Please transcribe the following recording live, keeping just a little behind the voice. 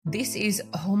This is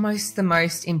almost the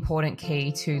most important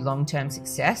key to long-term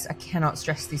success. I cannot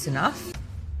stress this enough.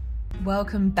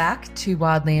 Welcome back to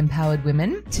Wildly Empowered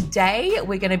Women. Today,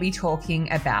 we're going to be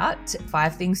talking about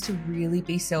 5 things to really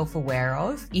be self-aware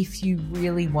of if you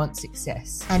really want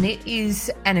success. And it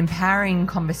is an empowering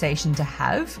conversation to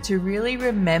have to really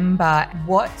remember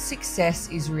what success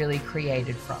is really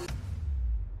created from.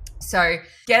 So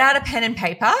get out a pen and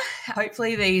paper.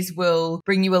 Hopefully these will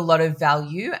bring you a lot of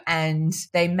value, and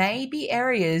they may be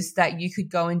areas that you could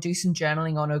go and do some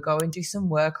journaling on or go and do some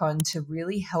work on to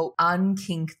really help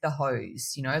unkink the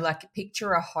hose. You know, like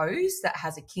picture a hose that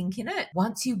has a kink in it.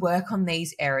 Once you work on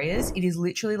these areas, it is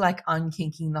literally like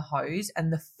unkinking the hose,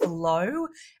 and the flow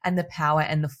and the power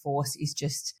and the force is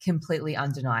just completely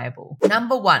undeniable.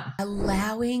 Number 1,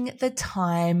 allowing the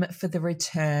time for the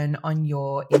return on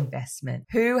your investment.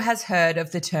 Who has heard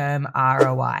of the term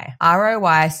ROI?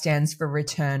 ROI stands for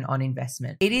return on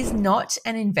investment. It is not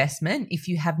an investment if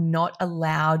you have not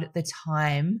allowed the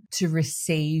time to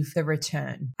receive the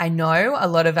return. I know a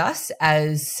lot of us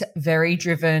as very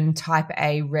driven type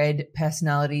A red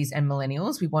personalities and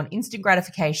millennials, we want instant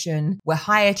gratification. We're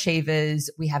high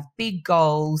achievers. We have big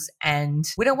goals and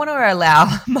we don't want to allow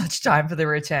much time for the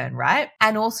return, right?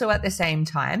 And also at the same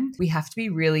time, we have to be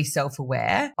really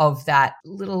self-aware of that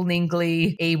little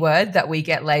ningly E word that we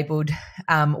get labeled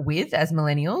with as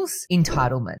millennials,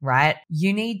 entitlement, right?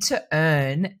 You need to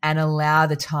earn and allow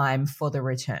the time for the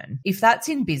return. If that's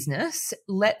in business,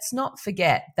 let's not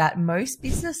forget that most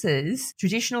businesses,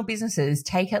 traditional businesses,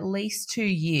 take at least 2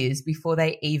 years before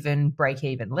they even break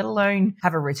even, let alone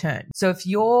have a return. So if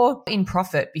you're in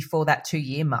profit before that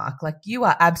 2-year mark, like you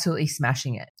are absolutely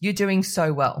smashing it. You're doing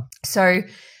so well. So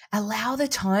allow the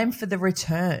time for the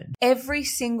return. Every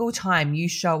single time you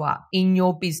show up in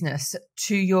your business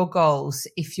to your goals,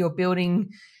 if you're building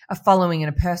a following and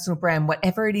a personal brand,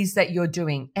 whatever it is that you're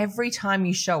doing, every time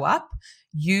you show up,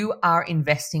 you are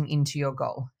investing into your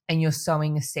goal and you're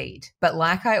sowing a seed. But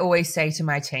like I always say to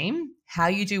my team, how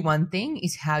you do one thing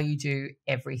is how you do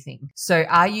everything. So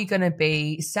are you going to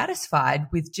be satisfied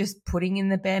with just putting in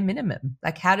the bare minimum?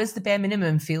 Like, how does the bare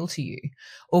minimum feel to you?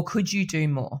 Or could you do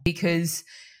more? Because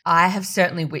I have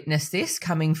certainly witnessed this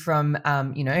coming from,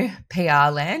 PR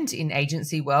land in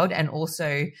agency world, and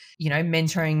also,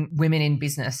 mentoring women in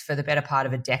business for the better part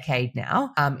of a decade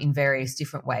now, in various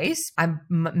different ways. I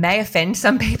may offend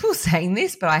some people saying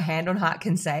this, but I hand on heart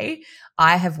can say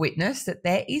I have witnessed that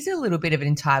there is a little bit of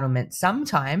an entitlement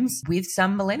sometimes with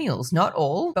some millennials, not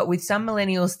all, but with some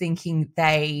millennials thinking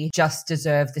they just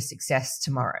deserve the success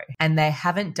tomorrow and they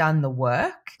haven't done the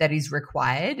work that is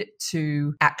required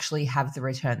to actually have the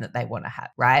return that they want to have,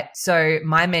 right? So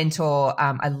my mentor,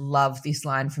 I love this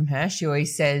line from her. She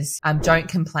always says, don't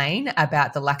complain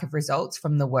about the lack of results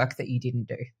from the work that you didn't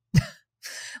do.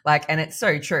 And it's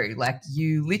so true. Like,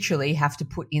 you literally have to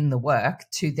put in the work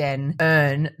to then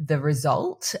earn the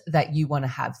result that you want to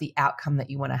have, the outcome that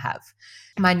you want to have.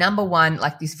 My number 1,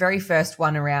 this very first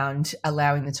one around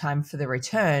allowing the time for the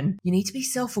return, you need to be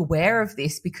self-aware of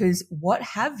this, because what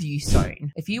have you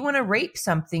sown? If you want to reap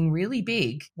something really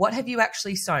big, what have you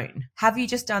actually sown? Have you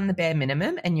just done the bare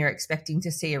minimum and you're expecting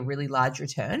to see a really large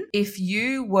return? If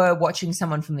you were watching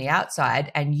someone from the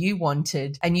outside and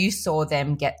you saw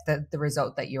them get the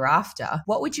result that you're after,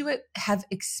 what would you have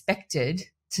expected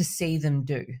to see them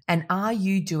do? And are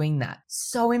you doing that?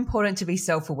 So important to be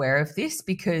self-aware of this,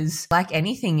 because like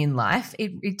anything in life,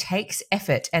 it takes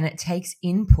effort and it takes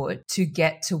input to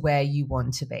get to where you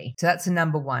want to be. So that's the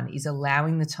number 1, is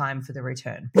allowing the time for the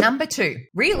return. Number 2,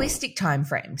 realistic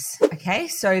timeframes. Okay.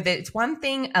 So that's one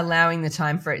thing, allowing the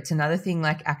time for it. It's another thing,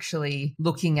 actually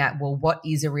looking at, well, what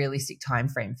is a realistic time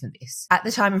frame for this? At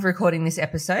the time of recording this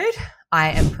episode,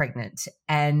 I am pregnant,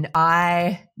 and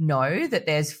I know that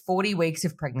there's 40 weeks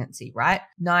of pregnancy, right?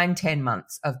 9-10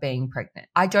 months of being pregnant.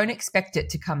 I don't expect it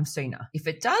to come sooner. If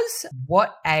it does,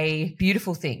 what a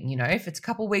beautiful thing. If it's a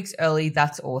couple weeks early,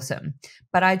 that's awesome.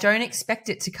 But I don't expect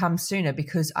it to come sooner,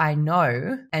 because I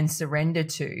know and surrender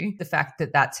to the fact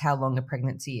that that's how long a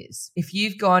pregnancy is. If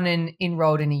you've gone and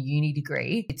enrolled in a uni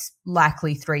degree, it's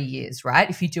likely 3 years, right?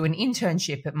 If you do an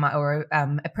internship, or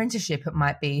apprenticeship, it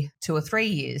might be 2 or 3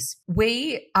 years.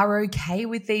 We are okay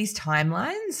with these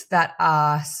timelines that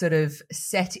are sort of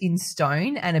set in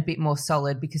stone and a bit more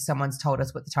solid because someone's told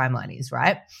us what the timeline is,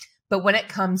 right? But when it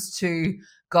comes to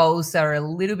goals that are a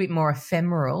little bit more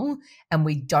ephemeral and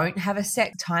we don't have a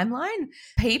set timeline,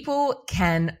 people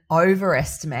can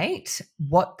overestimate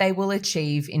what they will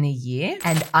achieve in a year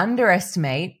and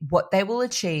underestimate what they will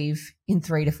achieve in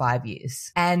 3 to 5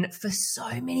 years. And for so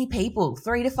many people,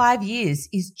 3 to 5 years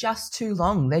is just too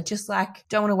long. They're just like,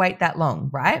 don't want to wait that long,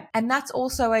 right? And that's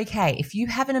also okay. If you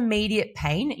have an immediate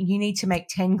pain, you need to make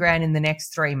 10 grand in the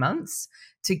next 3 months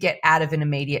to get out of an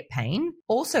immediate pain.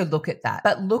 Also look at that,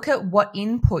 but look at what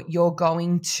input you're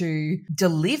going to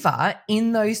deliver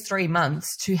in those 3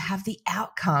 months to have the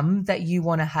outcome that you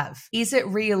want to have. Is it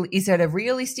real? Is it a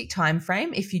realistic time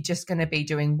frame if you're just going to be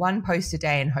doing one post a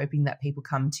day and hoping that people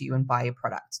come to you and buy your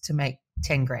product to make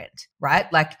 10 grand,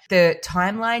 right? Like the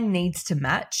timeline needs to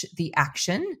match the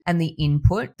action and the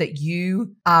input that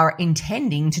you are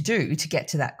intending to do to get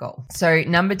to that goal. So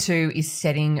number 2 is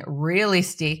setting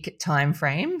realistic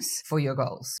timeframes for your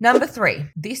goals. Number 3,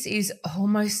 this is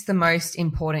almost the most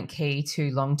important key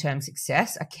to long-term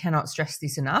success. I cannot stress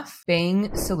this enough.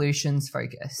 Being solutions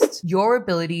focused. Your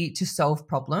ability to solve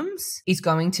problems is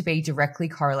going to be directly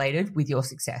correlated with your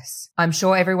success. I'm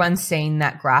sure everyone's seen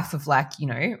that graph of like, you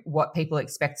know, what people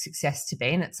expect success to be.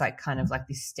 And it's like kind of like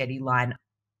this steady line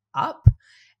up,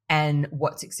 and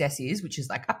what success is, which is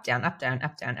like up, down, up, down,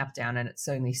 up, down, up, down. And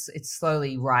it's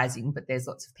slowly rising, but there's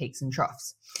lots of peaks and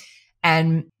troughs.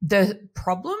 And the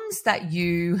problems that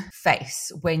you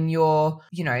face when you're,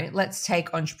 you know, let's take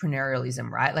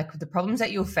entrepreneurialism, right? Like the problems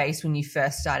that you'll face when you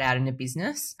first start out in a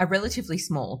business are relatively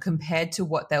small compared to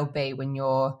what they'll be when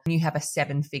you have a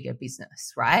 7-figure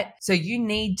business, right? So you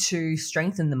need to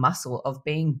strengthen the muscle of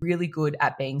being really good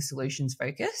at being solutions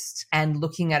focused and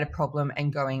looking at a problem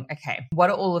and going, okay,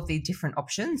 what are all of the different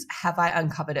options? Have I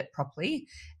uncovered it properly?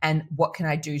 And what can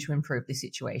I do to improve the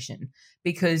situation?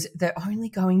 Because they're only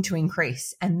going to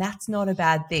increase, and that's not a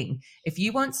bad thing. If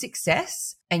you want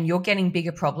success and you're getting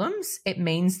bigger problems, it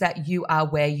means that you are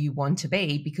where you want to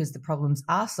be because the problems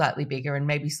are slightly bigger and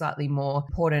maybe slightly more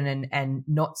important and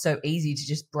not so easy to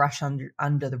just brush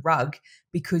under the rug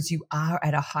because you are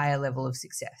at a higher level of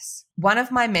success. One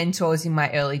of my mentors in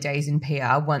my early days in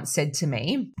PR once said to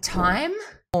me, time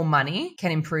or money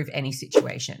can improve any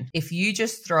situation. If you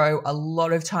just throw a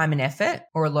lot of time and effort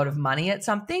or a lot of money at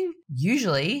something,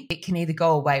 usually it can either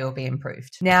go away or be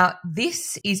improved. Now,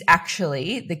 this is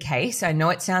actually the case. I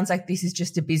know it sounds like this is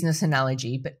just a business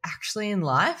analogy, but actually in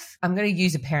life, I'm going to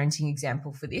use a parenting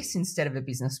example for this instead of a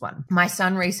business one. My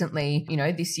son recently,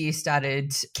 this year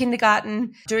started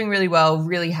kindergarten, doing really well,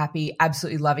 really happy,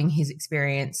 absolutely loving his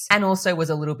experience, and also was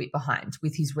a little bit behind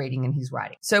with his reading and his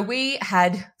writing. So we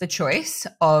had the choice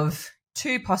of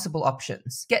 2 possible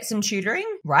options. Get some tutoring,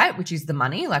 right? Which is the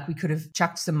money. Like we could have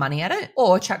chucked some money at it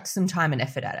or chucked some time and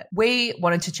effort at it. We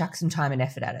wanted to chuck some time and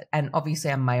effort at it. And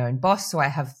obviously I'm my own boss, so I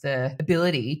have the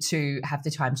ability to have the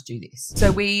time to do this.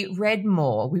 So we read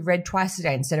more. We read twice a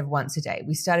day instead of once a day.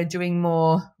 We started doing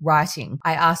more writing.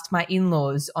 I asked my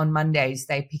in-laws on Mondays,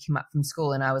 they pick him up from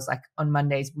school, and I was like, on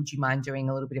Mondays, would you mind doing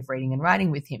a little bit of reading and writing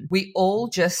with him? We all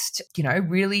just,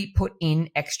 really put in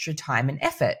extra time and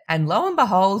effort. And lo and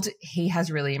behold, he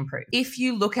has really improved. If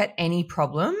you look at any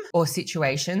problem or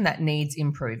situation that needs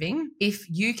improving, if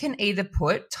you can either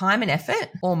put time and effort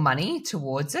or money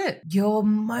towards it, you're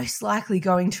most likely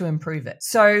going to improve it.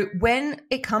 So when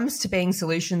it comes to being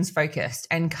solutions focused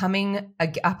and coming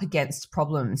up against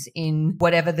problems in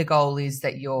whatever the goal is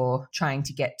that you're trying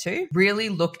to get to, really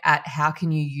look at how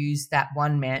can you use that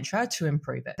one mantra to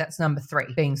improve it. That's number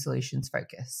 3, being solutions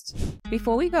focused.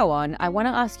 Before we go on, I want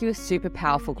to ask you a super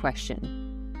powerful question.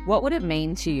 What would it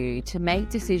mean to you to make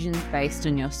decisions based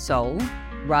on your soul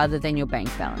rather than your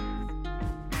bank balance?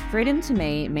 Freedom to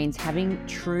me means having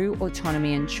true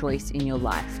autonomy and choice in your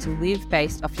life to live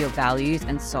based off your values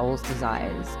and soul's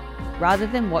desires, rather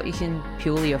than what you can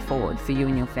purely afford for you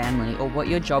and your family or what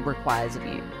your job requires of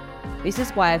you. This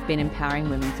is why I've been empowering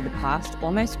women for the past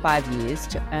almost 5 years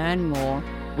to earn more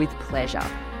with pleasure,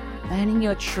 earning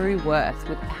your true worth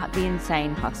without the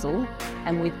insane hustle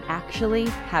and with actually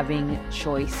having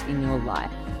choice in your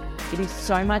life. It is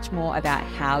so much more about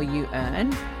how you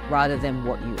earn rather than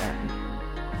what you earn.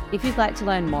 If you'd like to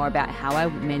learn more about how I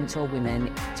mentor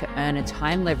women to earn a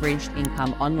time-leveraged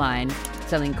income online,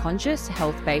 selling conscious,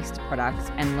 health-based products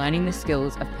and learning the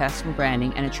skills of personal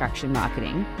branding and attraction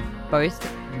marketing, both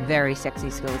very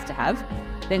sexy skills to have,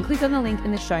 then click on the link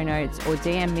in the show notes or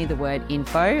DM me the word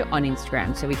info on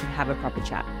Instagram so we can have a proper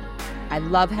chat. I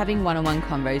love having one-on-one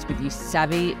convos with you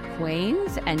savvy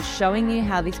queens and showing you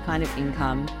how this kind of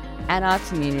income and our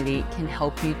community can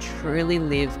help you truly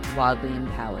live wildly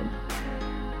empowered.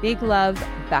 Big love.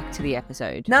 Back to the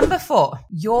episode. Number 4,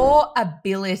 your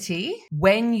ability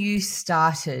when you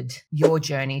started your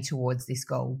journey towards this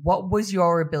goal. What was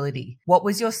your ability? What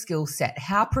was your skill set?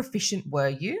 How proficient were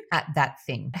you at that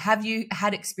thing? Have you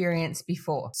had experience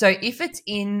before? So if it's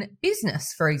in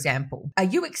business, for example, are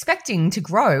you expecting to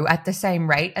grow at the same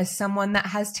rate as someone that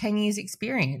has 10 years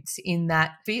experience in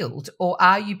that field? Or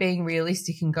are you being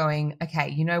realistic and going, okay,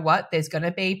 you know what? There's going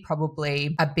to be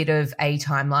probably a bit of a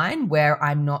timeline where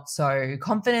I'm not so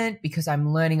confident because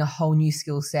I'm learning a whole new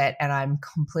skill set and I'm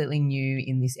completely new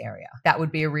in this area. That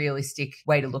would be a realistic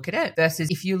way to look at it versus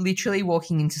if you're literally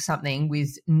walking into something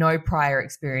with no prior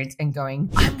experience and going,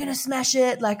 I'm going to smash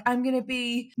it. Like I'm going to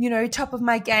be, top of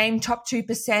my game, top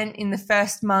 2% in the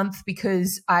first month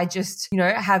because I just,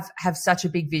 have such a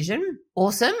big vision.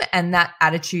 Awesome. And that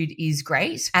attitude is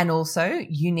great. And also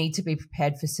you need to be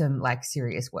prepared for some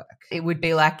serious work. It would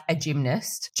be like a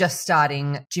gymnast just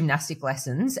starting gymnastic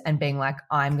lessons and being like,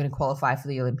 I'm going to qualify for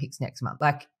the Olympics next month.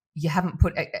 You haven't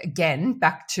put, again,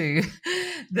 back to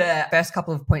the first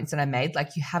couple of points that I made,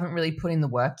 you haven't really put in the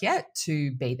work yet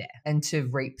to be there and to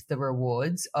reap the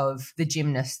rewards of the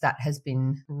gymnast that has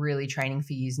been really training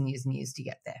for years and years and years to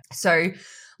get there. So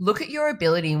look at your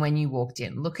ability when you walked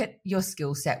in. Look at your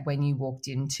skill set when you walked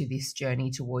into this journey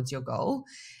towards your goal.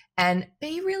 And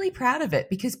be really proud of it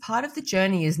because part of the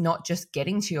journey is not just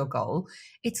getting to your goal,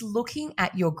 it's looking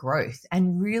at your growth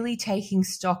and really taking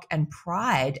stock and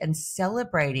pride and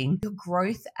celebrating your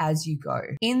growth as you go.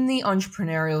 In the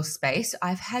entrepreneurial space,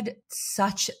 I've had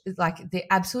such the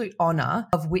absolute honor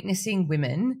of witnessing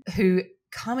women who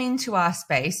come into our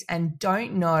space and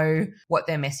don't know what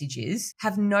their message is,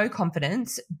 have no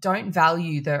confidence, don't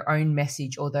value their own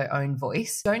message or their own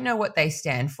voice, don't know what they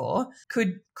stand for,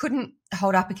 couldn't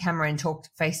hold up a camera and talk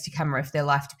face to camera if their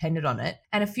life depended on it.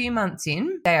 And a few months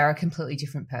in, they are a completely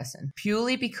different person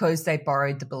purely because they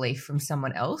borrowed the belief from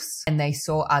someone else and they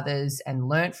saw others and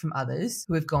learnt from others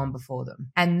who have gone before them.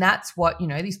 And that's what,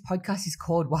 this podcast is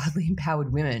called Wildly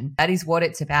Empowered Women. That is what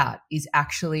it's about, is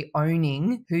actually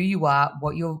owning who you are,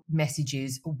 what your message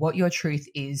is, what your truth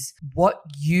is, what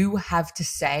you have to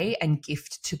say and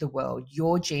gift to the world,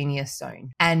 your genius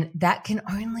zone. And that can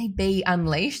only be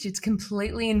unleashed. It's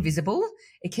completely invisible.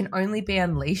 It can only be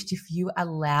unleashed if you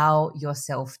allow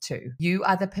yourself to. You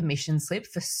are the permission slip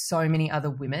for so many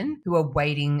other women who are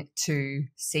waiting to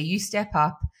see you step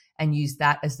up and use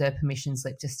that as their permission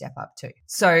slip to step up too.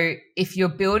 So if you're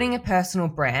building a personal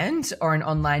brand or an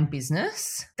online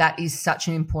business, that is such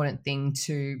an important thing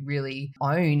to really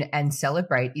own and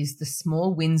celebrate, is the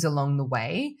small wins along the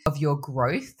way of your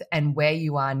growth and where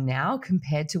you are now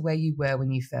compared to where you were when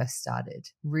you first started.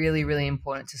 Really, really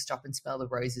important to stop and smell the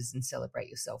roses and celebrate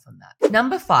yourself on that.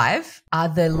 Number 5 are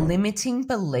the limiting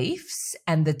beliefs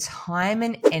and the time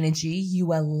and energy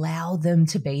you allow them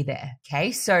to be there.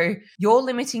 Okay, so your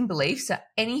limiting beliefs are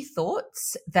any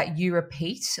thoughts that you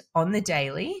repeat on the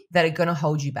daily that are going to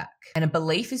hold you back. And a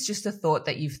belief is just a thought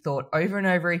that you've thought over and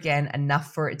over again,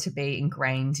 enough for it to be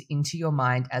ingrained into your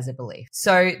mind as a belief.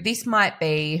 So this might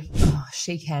be,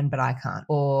 she can, but I can't.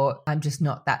 Or I'm just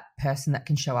not that person that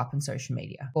can show up on social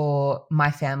media. Or my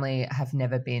family have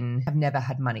never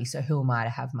had money, so who am I to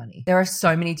have money? There are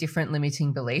so many different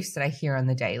limiting beliefs that I hear on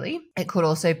the daily. It could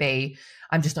also be,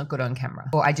 I'm just not good on camera,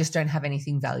 or I just don't have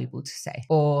anything valuable to say,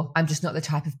 or I'm just not the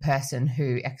type of person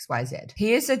who XYZ.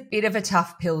 Here's a bit of a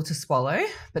tough pill to swallow,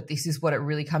 but this is what it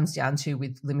really comes down to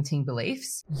with limiting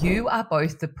beliefs. You are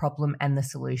both the problem and the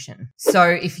solution. So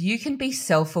if you can be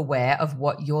self-aware of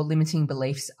what your limiting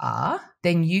beliefs are,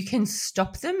 then you can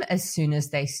stop them as soon as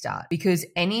they start. Because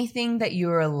anything that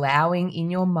you're allowing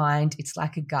in your mind, it's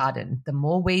like a garden. The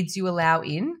more weeds you allow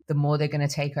in, the more they're going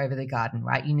to take over the garden,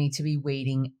 right? You need to be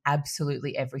weeding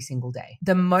absolutely every single day.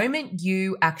 The moment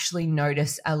you actually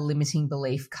notice a limiting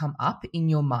belief come up in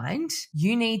your mind,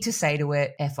 you need to say to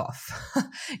it, F off.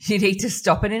 You need to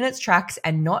stop it in its tracks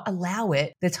and not allow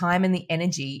it the time and the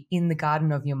energy in the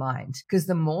garden of your mind. Because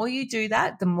the more you do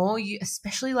that, the more you,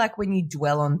 especially when you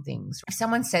dwell on things, if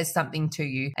someone says something to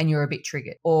you and you're a bit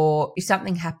triggered, or if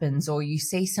something happens, or you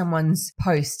see someone's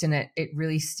post and it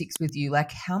really sticks with you,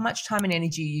 how much time and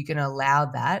energy are you going to allow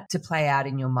that to play out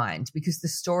in your mind? Because the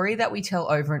story that we tell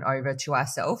over and over to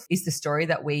ourselves is the story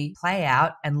that we play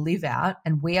out and live out,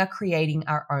 and we are creating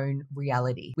our own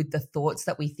reality with the thoughts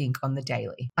that we think on the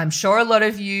daily. I'm sure a lot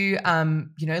of you,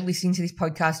 listening to this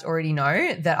podcast already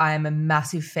know that I am a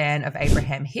massive fan of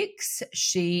Abraham Hicks.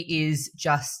 She is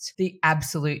just the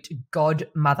absolute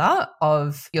godmother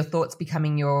of your thoughts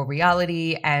becoming your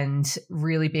reality and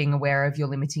really being aware of your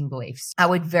limiting beliefs. I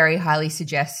would very highly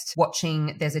suggest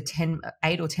watching, there's a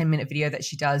 8 or 10 minute video that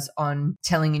she does on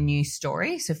telling a new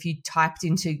story. So if you typed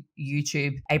into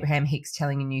YouTube, Abraham Hicks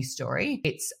telling a new story,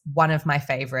 it's one of my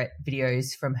favorite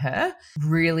videos from her,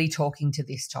 really talking to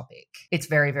this topic. It's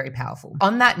very, very powerful.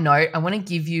 On that note, I want to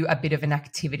give you a bit of an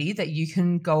activity that you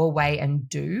can go away and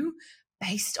do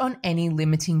based on any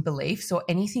limiting beliefs or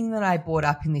anything that I brought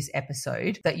up in this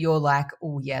episode that you're like,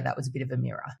 oh yeah, that was a bit of a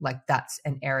mirror. Like that's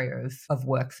an area of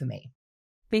work for me.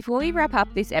 Before we wrap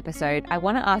up this episode, I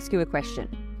want to ask you a question.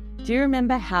 Do you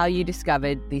remember how you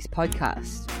discovered this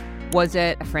podcast? Was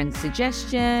it a friend's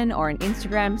suggestion or an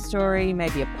Instagram story,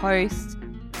 maybe a post?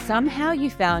 Somehow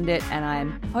you found it, and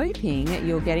I'm hoping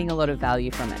you're getting a lot of value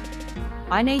from it.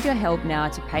 I need your help now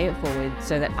to pay it forward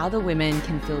so that other women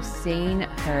can feel seen,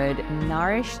 heard,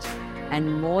 nourished,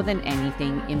 and more than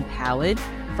anything, empowered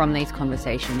from these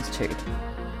conversations too.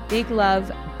 Big love,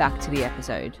 back to the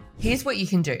episode. Here's what you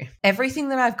can do. Everything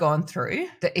that I've gone through,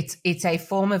 it's a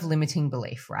form of limiting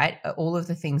belief, right? All of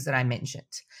the things that I mentioned.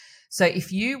 So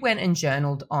if you went and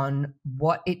journaled on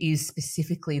what it is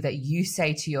specifically that you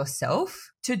say to yourself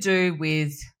to do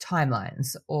with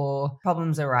timelines or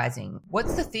problems arising,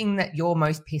 what's the thing that you're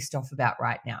most pissed off about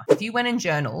right now? If you went and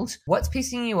journaled, what's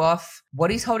pissing you off?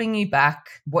 What is holding you back?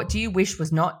 What do you wish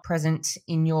was not present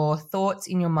in your thoughts,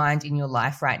 in your mind, in your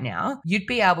life right now? You'd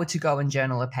be able to go and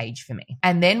journal a page for me.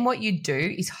 And then what you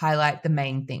do is highlight the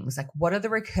main things. Like, what are the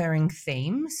recurring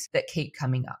themes that keep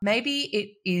coming up? Maybe it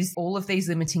is all of these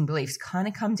limiting beliefs kind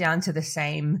of come down to the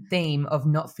same theme of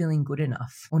not feeling good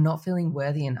enough or not feeling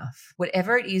worthy enough.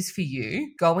 Whatever it is for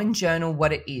you, go and journal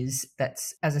what it is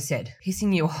that's, as I said,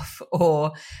 pissing you off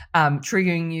or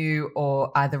triggering you,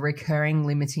 or are the recurring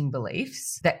limiting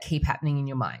beliefs that keep happening in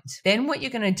your mind. Then what you're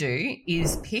going to do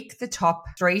is pick the top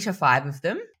 3 to 5 of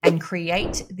them and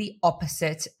create the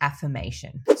opposite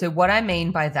affirmation. So what I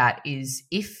mean by that is,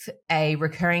 if a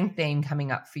recurring theme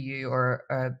coming up for you or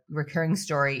a recurring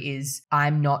story is,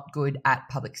 I'm not good at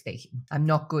public speaking, I'm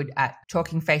not good at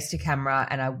talking face to camera,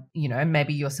 and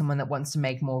maybe you're someone that wants to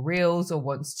make more reels or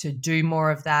wants to do more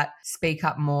of that, speak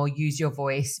up more, use your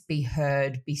voice, be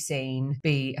heard, be seen,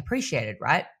 be appreciated,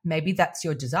 right? Maybe that's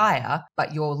your desire,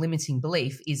 but your limiting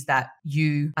belief is that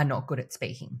you are not good at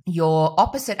speaking. Your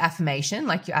opposite affirmation,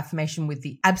 like your affirmation with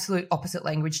the absolute opposite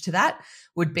language to that,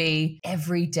 would be,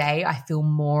 every day I feel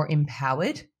more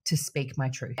empowered to speak my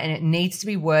truth. And it needs to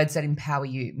be words that empower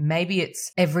you. Maybe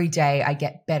it's, every day I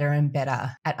get better and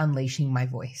better at unleashing my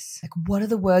voice. Like, what are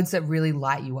the words that really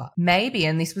light you up? Maybe,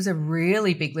 and this was a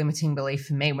really big limiting belief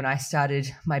for me when I started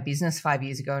my business 5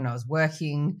 years ago and I was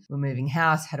working, we're moving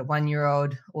house, had a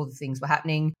 1-year-old, all the things were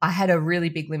happening. I had a really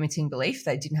big limiting belief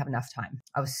that I didn't have enough time.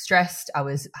 I was stressed, I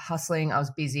was hustling, I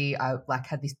was busy. I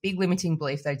had this big limiting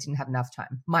belief that I didn't have enough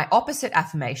time. My opposite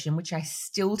affirmation, which I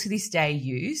still to this day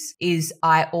use, is,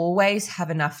 I always have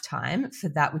enough time for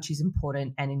that which is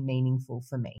important and meaningful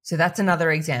for me. So that's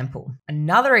another example.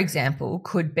 Another example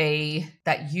could be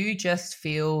that you just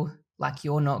feel like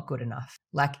you're not good enough.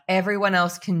 Like everyone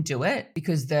else can do it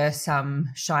because they're some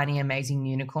shiny, amazing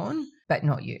unicorn, but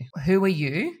not you. Who are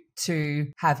you to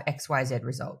have XYZ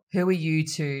result? Who are you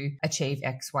to achieve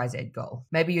XYZ goal?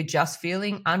 Maybe you're just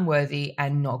feeling unworthy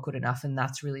and not good enough, and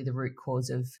that's really the root cause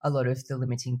of a lot of the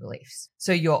limiting beliefs.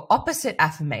 So your opposite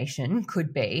affirmation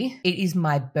could be, it is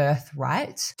my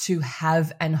birthright to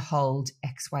have and hold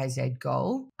XYZ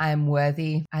goal. I am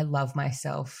worthy, I love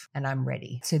myself, and I'm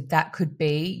ready. So that could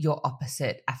be your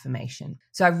opposite affirmation.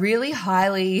 So I really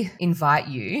highly invite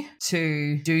you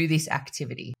to do this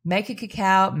activity. Make a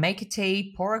cacao, make a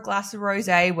tea, pour a glass of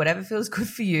rosé, whatever feels good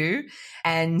for you,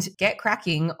 and get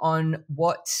cracking on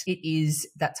what it is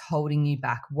that's holding you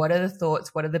back. What are the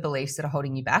thoughts? What are the beliefs that are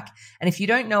holding you back? And if you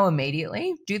don't know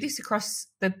immediately, do this across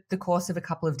the course of a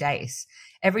couple of days.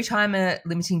 Every time a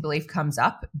limiting belief comes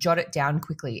up, jot it down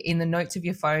quickly in the notes of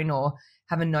your phone or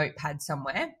have a notepad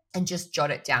somewhere and just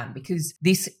jot it down, because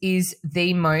this is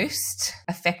the most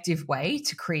effective way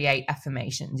to create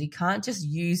affirmations. You can't just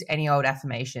use any old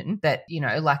affirmation that,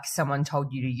 like someone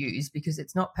told you to use, because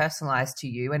it's not personalized to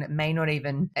you and it may not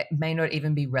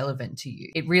even be relevant to you.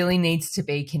 It really needs to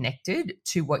be connected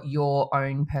to what your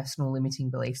own personal limiting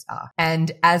beliefs are.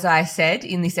 And as I said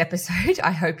in this episode,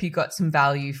 I hope you got some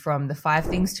value from the 5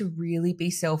 things to really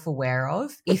be self-aware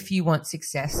of if you want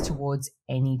success towards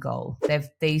any goal.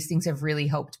 These things have really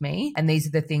helped me, and these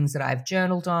are the things that I've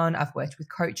journaled on, I've worked with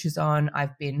coaches on,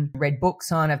 I've been read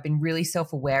books on, I've been really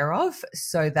self-aware of,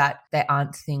 so that there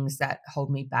aren't things that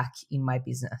hold me back in my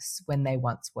business when they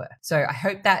once were. So I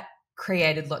hope that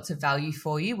created lots of value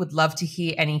for you. Would love to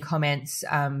hear any comments.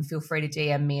 Feel free to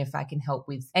DM me if I can help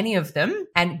with any of them.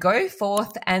 And go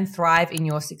forth and thrive in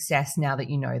your success now that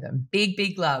you know them. Big,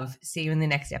 big love. See you in the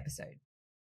next episode.